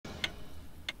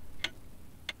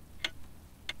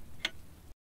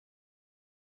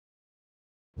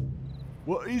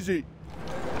What is it?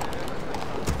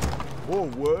 More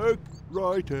work?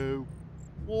 Righto.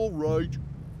 All right.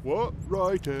 What?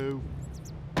 Righto.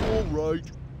 All right.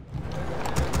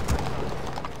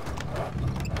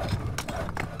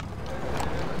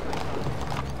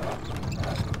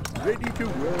 Ready to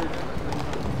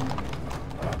work.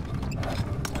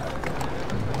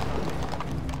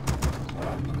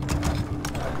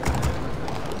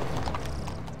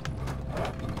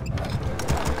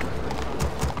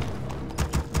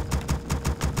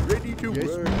 Ready to work.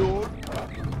 Yes, my lord.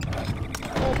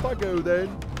 Off I go then.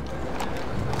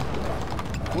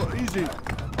 What is it?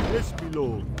 Yes, my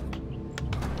lord.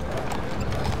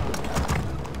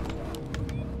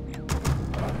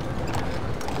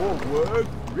 More work.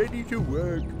 Ready to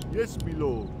work. Yes, my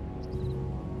lord.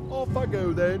 Off I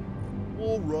go then.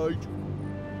 All right.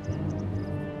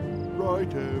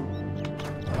 Righto.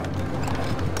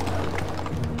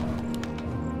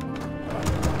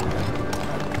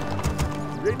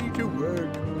 Ready to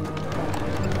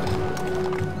work.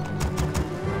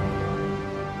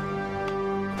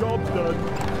 Job's done.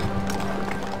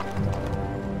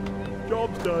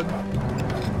 Job's done.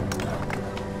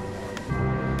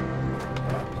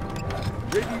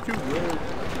 Ready to work.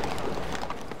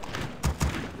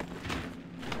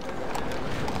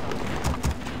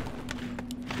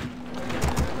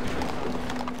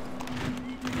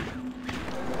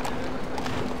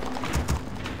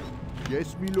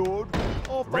 Yes, my lord.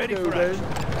 Off Ready I go for then.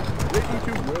 action.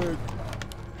 Ready to work.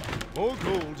 More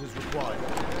gold is required.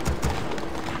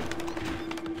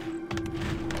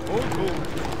 More gold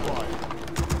is required.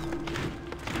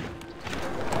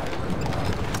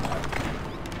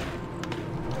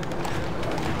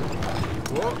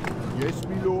 What? Yes,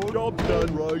 my lord. Job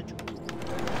done right.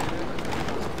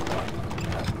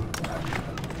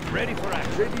 Ready for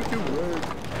action. Ready to work.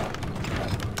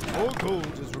 More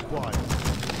gold is required.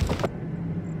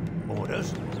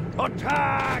 Orders.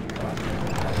 Attack!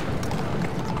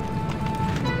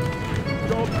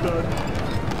 Job's done.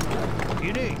 What do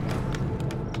you need?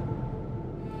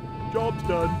 Job's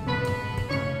done.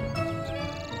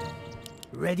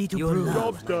 Ready to Your prove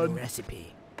job's my done.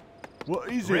 recipe. What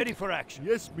is it? Ready for action.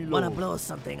 Yes, my lord. Wanna blow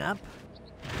something up?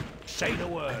 Say the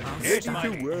word. I'm Yes, ready to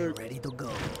mighty. work. ready to go.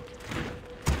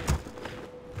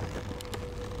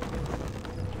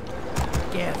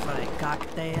 Care for a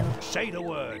cocktail? Say the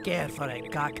word. Care for a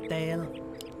cocktail?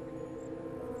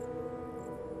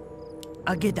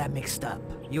 I'll get that mixed up.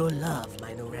 You'll love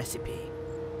my new recipe.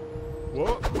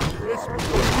 What? Yes, my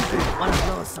lord. Wanna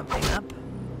blow something up?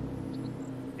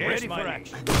 Yes, Ready mighty. for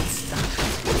action.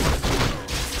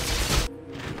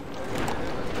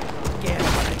 Care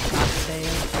for a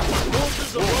cocktail?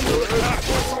 Forces are under attack.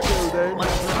 Go then. Wanna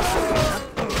blow something up?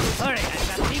 Hurry,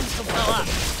 I've got things to blow up.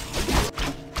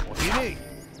 What do you need?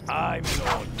 I'm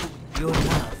Lord. You'll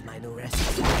love my new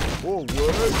recipe. More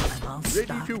work. I'm all Ready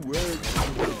stocked. to work.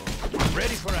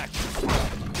 Ready for action.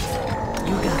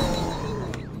 You got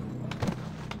it.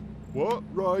 What?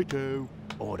 Righto.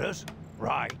 Orders.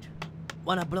 Right.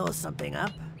 Wanna blow something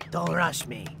up? Don't rush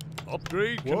me.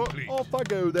 Upgrade What? complete. Off I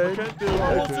go then.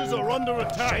 Forces are under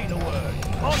attack. Say the word.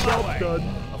 On my Job way.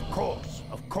 done. Of course.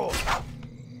 Of course.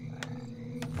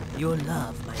 You'll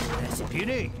love my new What do recipe. you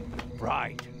need?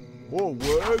 Right. More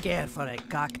work. Care for a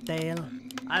cocktail?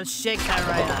 I'll shake that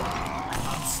right up. I'm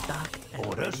all stocked and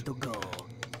Orders. ready to go.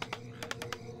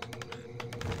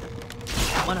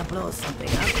 Wanna blow something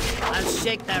up? I'll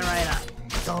shake that right up.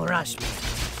 Don't rush me.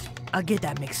 I'll get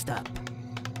that mixed up.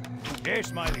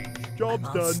 Yes, my liege. Job's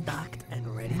I'm all done. stocked and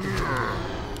ready to go.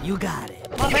 You got it.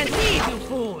 Offensive, you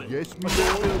fool! Yes, my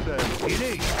lord. Then. What do you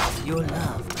need? You'll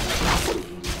love my recipe.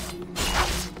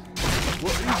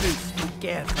 What is it?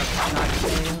 Care for a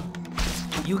cocktail?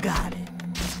 You got it.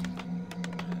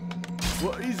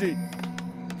 What is it?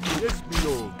 Yes, my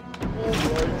lord. All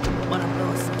right. Wanna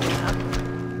blow something up?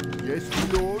 Yes,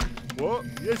 my lord. What?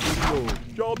 Yes, my lord.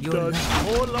 Job's You'll done. love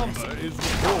More my lumber recipe. is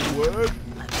More work.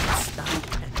 I'm all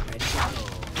stocked and ready to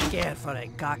go. Care for a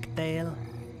cocktail?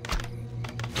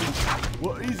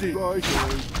 What is it?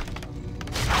 Righto.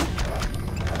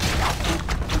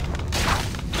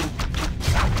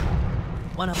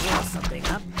 Wanna blow something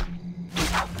up?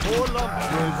 more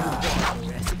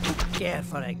lumber. Recipe. Care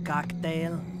for a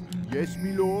cocktail? Yes,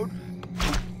 my lord.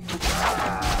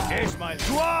 Yes, my liege.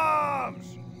 To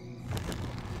arms!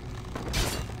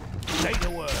 Say the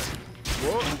word.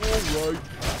 What? All right.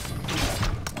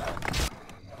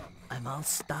 I'm all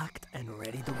stocked and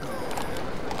ready to go.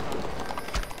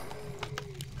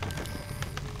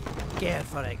 Care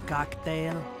for a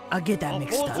cocktail? I'll get that Our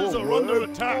mixed up. forces More are under work.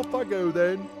 attack. Off I go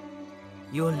then.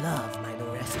 You'll love my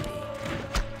new recipe.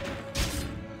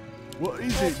 What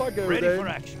is it? Off I go Ready then. for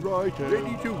action. Right,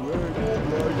 ready to work. All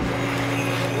right.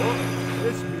 What?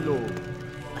 Yes, my lord.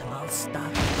 I'm all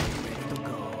stocked and ready to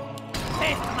go.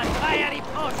 Taste my fiery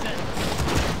potion.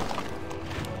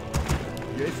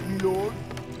 Yes, my lord.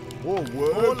 More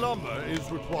work. More lumber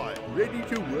is required. Ready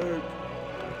to work.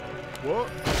 What?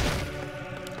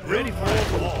 Ready for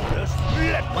orders.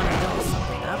 Wanna blow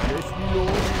something up? Yes, my lord.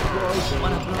 Right.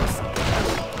 Wanna blow something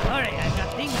up? Hurry, I've got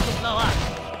things to blow up.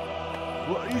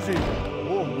 What is it?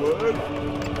 More work.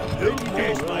 Ready to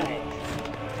Yes, work. my liege.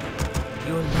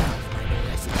 You'll love my new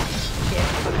recipe. Get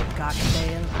for a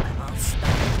cocktail. I'm all stocked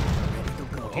and ready to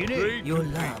go. You need You'll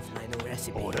love my new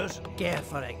recipe. orders. Care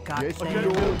for a Yes, cocktail. my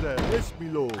lord. Yes, my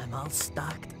lord. I'm all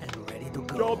stocked and ready to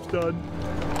go. Job's done.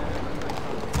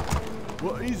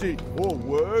 What is it? More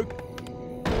work?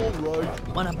 All right.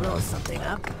 Wanna blow something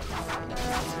up?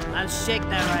 I'll shake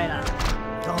that right up.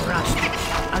 Don't rush me.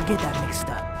 I'll get that mixed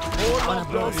up. Wanna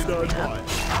blow Job's something done.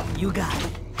 up? You got it.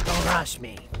 Don't rush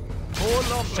me. More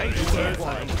lumber Say is the word.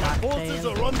 required. Forces Forces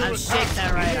are are under I'll attack. shake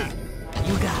that right up.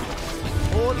 You got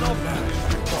it. More lumber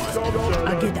is required. Job's done.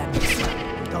 I'll get that mixed up.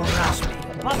 Don't rush me.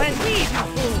 Pop and leave, you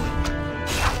fool.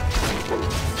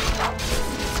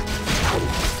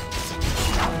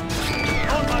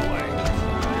 On my way.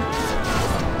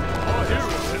 Our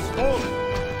hero has fallen.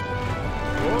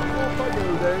 What? Off I go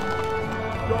then.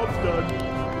 Job's done.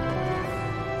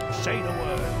 Say the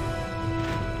word.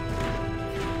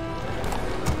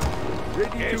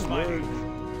 Ready Yes, to my work.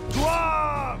 liege. To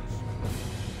arms!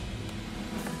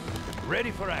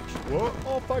 Ready for action. What?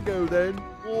 Off I go then.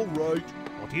 All right.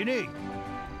 What do you need?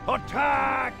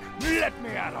 Attack! Let me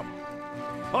at 'em.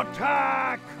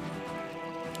 Attack!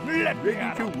 Let me Ready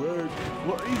at to 'em. work.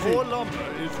 What is More it? lumber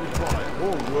is required.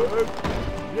 More work?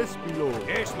 Yes, my lord.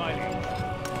 Yes, my liege.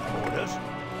 Orders?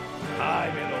 Aye,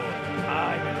 my lord.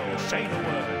 Aye, my lord. Say the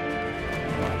word.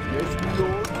 Yes, my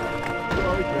lord.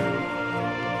 Right then.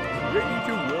 Ready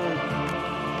to work.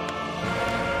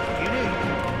 What do you need?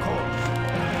 Of course.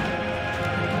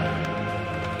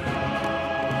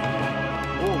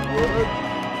 More work?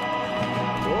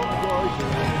 What? Right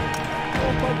then.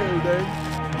 Off I go then.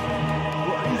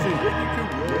 What is it? Ready to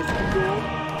work? Yes, my lord.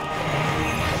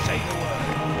 Say the word.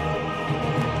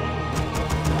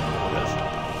 Orders?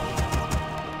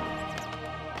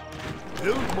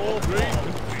 Build more green.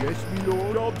 Yes, my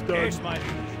lord. Job's done. Yes, my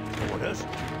liege. Orders?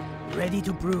 Ready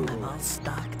to brew. I'm all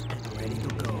stocked and ready to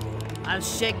go. I'll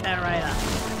shake that right up.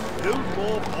 Build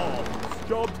more bombs.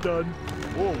 Job's done.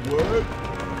 More work?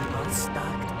 I'm all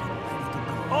stocked and ready to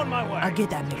go. On my way. I'll get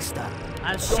that mixed up.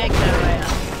 I'll shake that right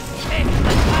up. Take the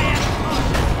fire!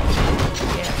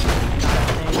 Yeah,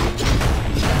 cocktail.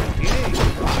 You need?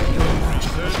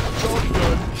 Job's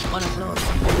done. Wanna blow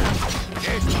something up?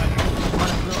 Yes, my liege.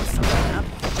 Wanna blow something up?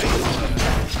 Say the word.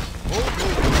 More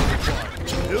gold is required.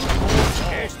 Build more bombs.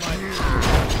 Yes, my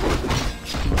liege.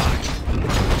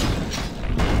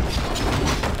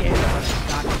 Yeah,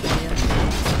 cocktail.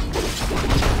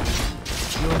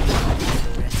 You're not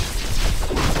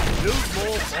Build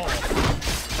more bombs.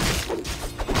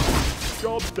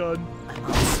 Job's done. I'm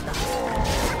all stocked.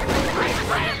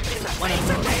 Wanna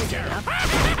blow something up?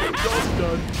 Job's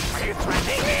done. Are you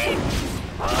threatening me?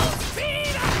 Full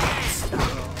speed ahead!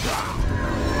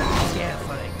 Yeah,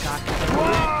 for a cocktail.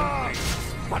 What?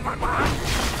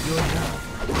 You're not.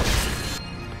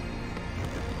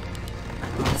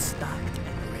 I'm all stocked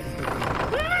and ready to go.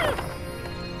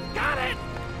 Got it!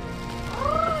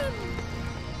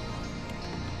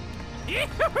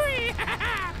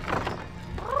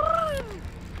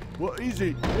 What is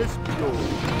it? Yes, my lord.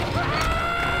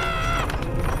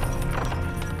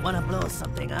 Wanna blow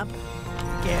something up?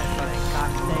 Care for a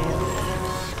cocktail?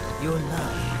 You'll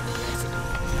love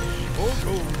More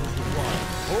gold is required.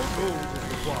 More gold is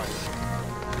required.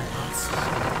 I'm all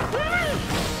stocked.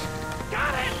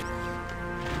 Got it!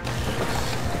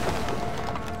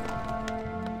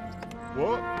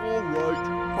 What? All right.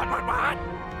 What?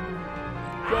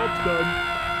 Job's done.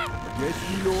 Yes,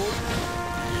 my lord.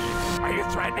 Are you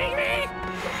threatening me?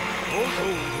 More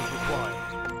gold is required.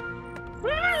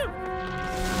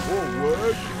 More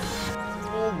work?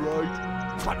 All right.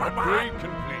 What? Upgrade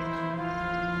complete.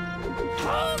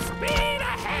 Full speed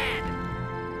ahead!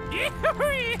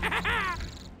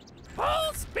 Full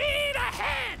speed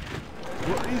ahead!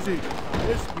 What is it?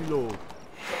 Yes, my lord.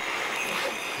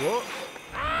 What?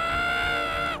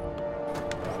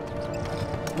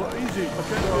 What is it? I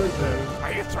can't right there.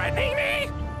 Are you threatening me?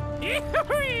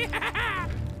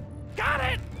 Got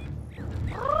it!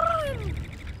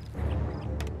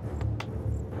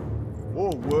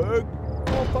 More work?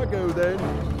 Off I go then.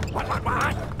 What?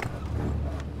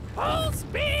 Full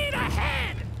speed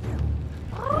ahead!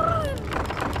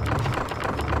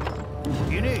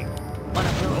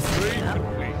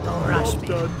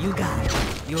 done. You got it.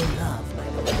 You'll love my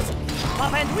new recipe.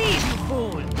 Pop and weave, you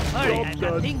fool! Hurry, Job I've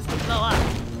got done. things to blow up.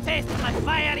 Taste my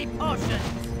fiery potions.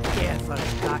 Care for a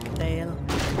cocktail?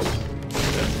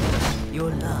 You'll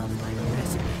love my new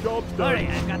recipe. Job's done. Hurry,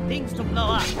 I've got things to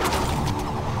blow up.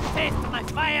 Taste my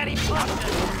fiery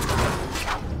potions.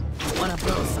 Wanna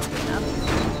blow something up?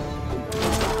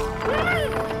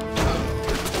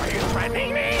 Are you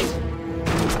threatening me?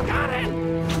 Got it!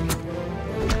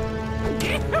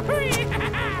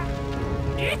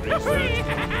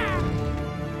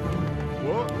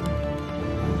 What?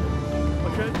 I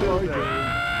can't do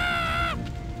that.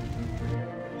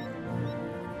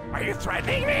 Are you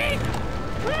threatening me?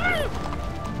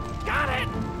 Got it!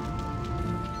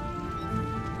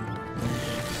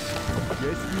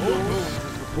 Yes, my lord.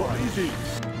 What is it?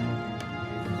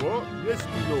 What? Yes,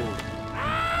 my lord.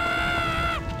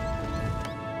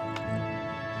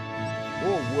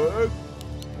 More work?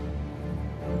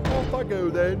 Off I go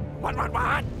then. What?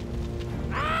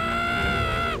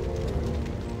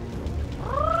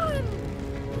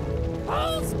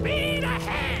 Full speed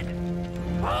ahead!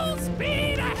 Full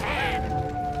speed ahead!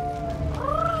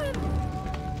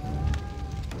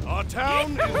 Our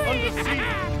town is under siege!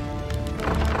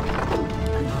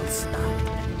 I'll stop.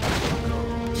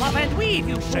 Pop and weave,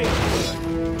 you fool! Care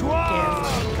for a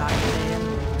cocktail?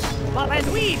 Pop and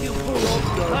weave, you fool!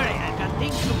 Hurry, I've got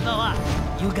things to blow up.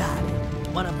 You got it.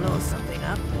 Wanna blow something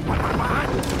up? Care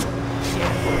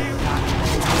for a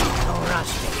cocktail? Don't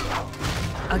rush me.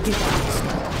 I'll get that mixed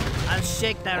up. I'll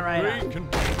shake that right up.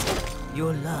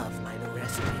 You'll love my new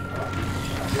recipe.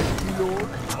 Yes, my lord.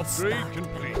 I'll stop and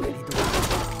ready to go.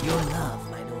 You'll love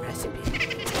my new recipe.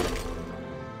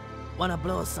 Wanna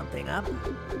blow something up?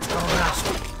 Don't rush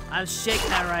me. I'll shake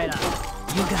that right up.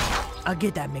 You got it. I'll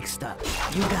get that mixed up.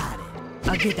 You got it.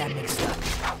 I'll get that mixed up.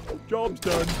 Job's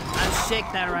done. I'll shake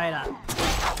that right up.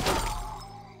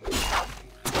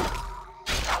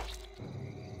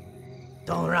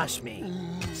 Don't rush me.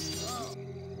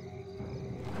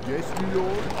 Yes, my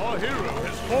lord. Our hero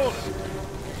has fallen!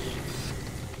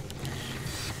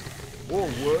 More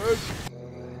work?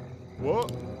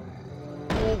 What?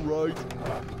 All right.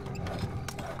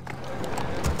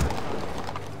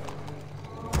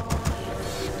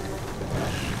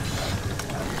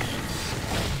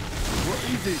 What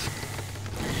is it?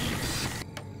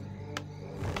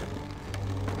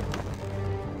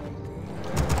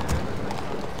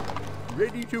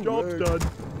 Ready to Job's work. done.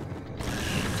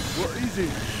 What is it?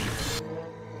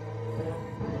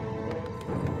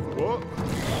 What?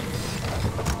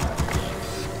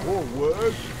 More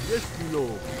work? Yes, my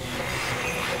lord.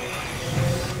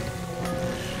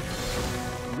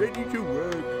 Ready to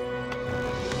work.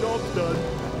 Job's done.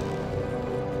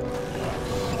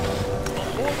 Our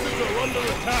forces are under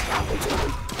attack!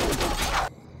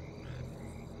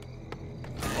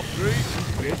 Upgrade?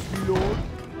 Yes, my lord.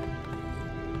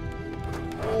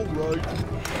 All right.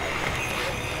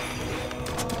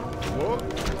 What?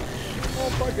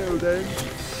 Off I go then.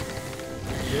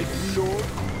 Yes, my lord.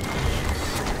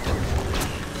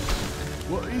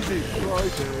 What is it?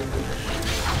 Right then.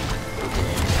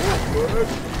 All work?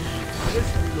 Yes,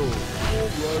 my lord. All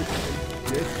right.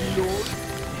 Yes, my lord.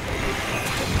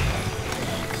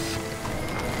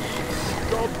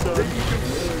 Job done. Ready to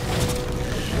work.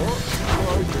 What?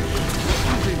 Right then. What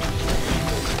is it?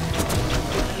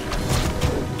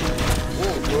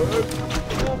 All work?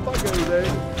 Off I go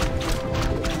then.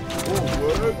 All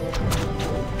work?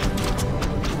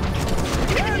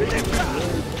 Ready to work.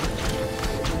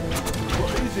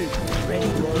 What is it? Ready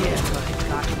to All right. gear for a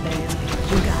cocktail?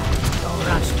 You got it. Don't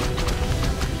rush me.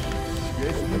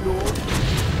 Yes, my lord.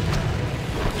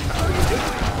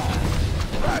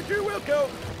 Roger, Wilco!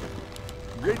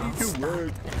 Ready to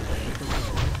work.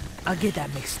 I'll get that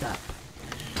mixed up.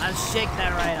 I'll shake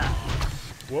that right up.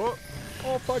 What?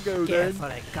 Off I go Care then. for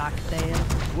a cocktail?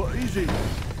 What is it?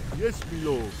 Yes, my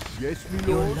lord. Yes, my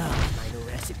You'll lord. love my new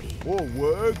recipe. More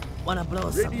work. Wanna blow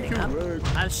Ready something to up? work.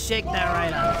 I'll shake that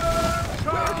right up.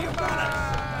 Where do you got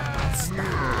us?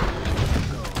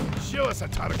 Show us a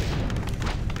target.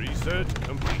 Research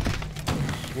complete.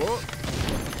 What?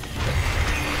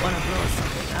 Wanna blow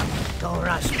something up? Don't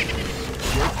rush me.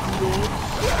 Yes, my lord.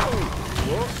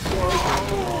 What? Right.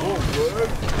 More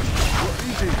work. What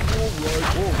is it? All right.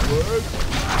 More work.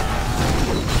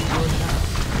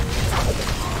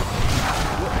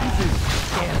 What is it?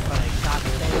 Care for a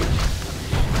cocktail?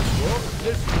 What?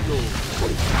 Yes, my lord.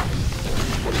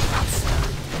 Stop.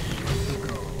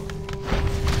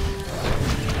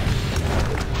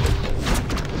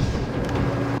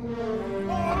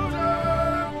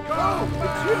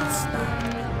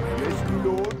 Yes, my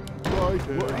lord.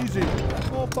 Right. What is it?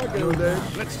 Off Off I go then.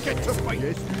 Let's get to fight.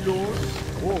 Yes, my lord.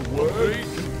 All Upgrade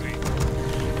work. complete.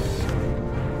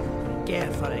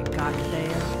 Care for a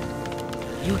cocktail?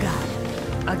 You got it.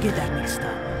 I'll get that mixed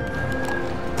up.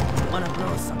 Wanna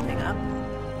blow something up?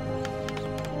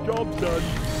 Job done.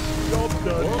 Job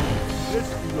done. Yes,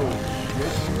 my lord.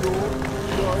 Yes, my lord.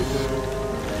 Right there.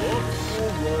 All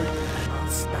right. I'm all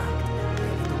stocked and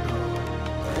ready to go.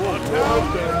 Our town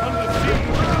is under siege.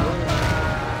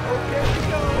 Okay,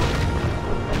 go.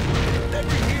 Let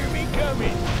me hear me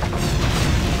coming.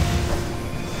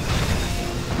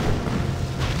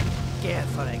 Care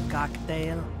for a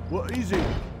cocktail? What is it?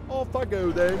 Off I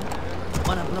go then.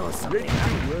 Wanna blow Ready something up?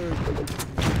 to work.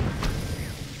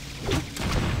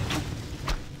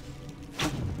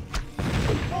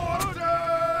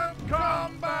 Mortar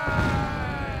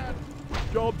combat!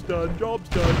 Job's done. Job's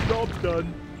done. Job's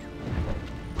done.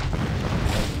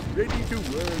 Ready to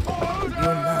work.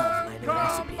 You'll love my new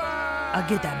recipe. I'll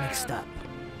get that mixed up.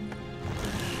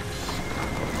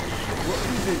 What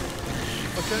is it?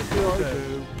 I can't do that.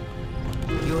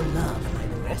 You'll love my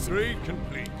new recipe. Upgrade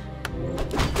complete.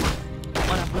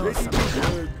 Wanna blow Ready something to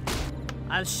up? work.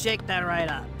 I'll shake that right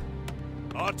up.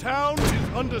 Our town is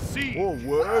under siege. All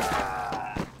work.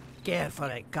 Care for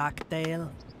a cocktail?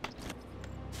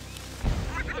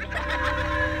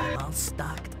 I'm all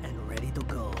stocked and ready to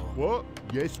go. What?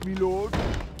 Yes, me lord.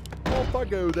 Off I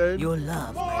go then. You'll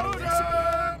love my new recipe.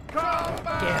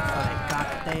 Combat! Care for a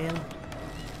cocktail?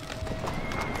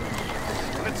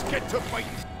 Let's get to fight.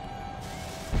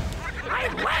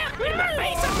 I'm wrapped in the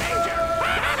face of danger!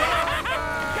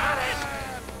 Got it!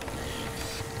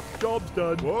 Job's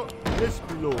done. What? Yes,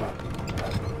 me lord.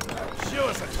 Show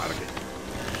us a target.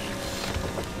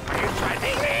 Are you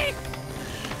threatening me?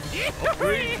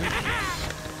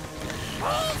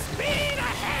 Full speed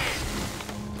ahead!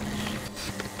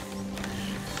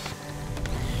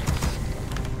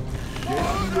 Yes,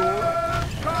 me lord.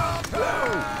 Hello!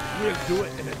 We'll do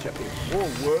it in a jiffy. All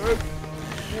work.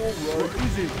 All right. What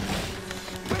is it?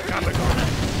 Got the gun.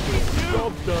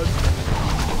 Job's done.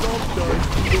 Job's done.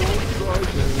 Lord,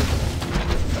 right there.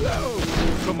 Hello!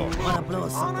 Come on. Wanna blow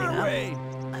something our up? way.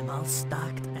 I'm all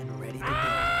stocked and ready to go.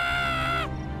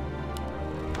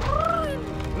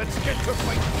 Let's get to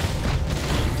fight.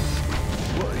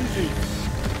 What is it?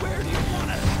 Where do you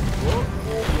want us? What?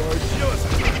 All right. Show us a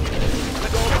target.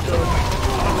 Let's get to fight.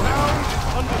 Our town is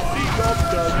under siege. Job's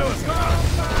done. Show us a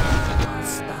target. All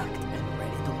stocked and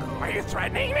ready to go. Are you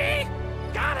threatening me?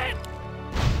 Got it.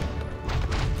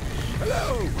 Hello.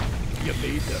 You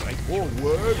made the right. All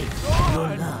work.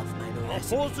 You'll love my new Our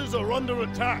recipe. forces are under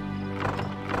attack.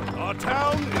 Our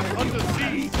town is under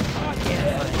siege.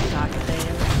 Care for a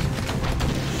cocktail?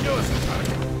 Show us a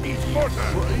target. He's mortar.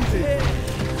 What is it?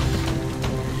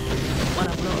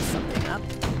 Wanna blow something up?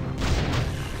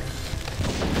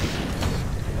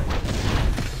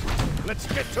 Let's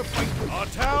get to fight. Our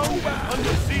town is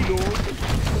under siege.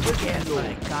 Care for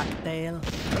a cocktail?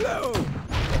 Hello.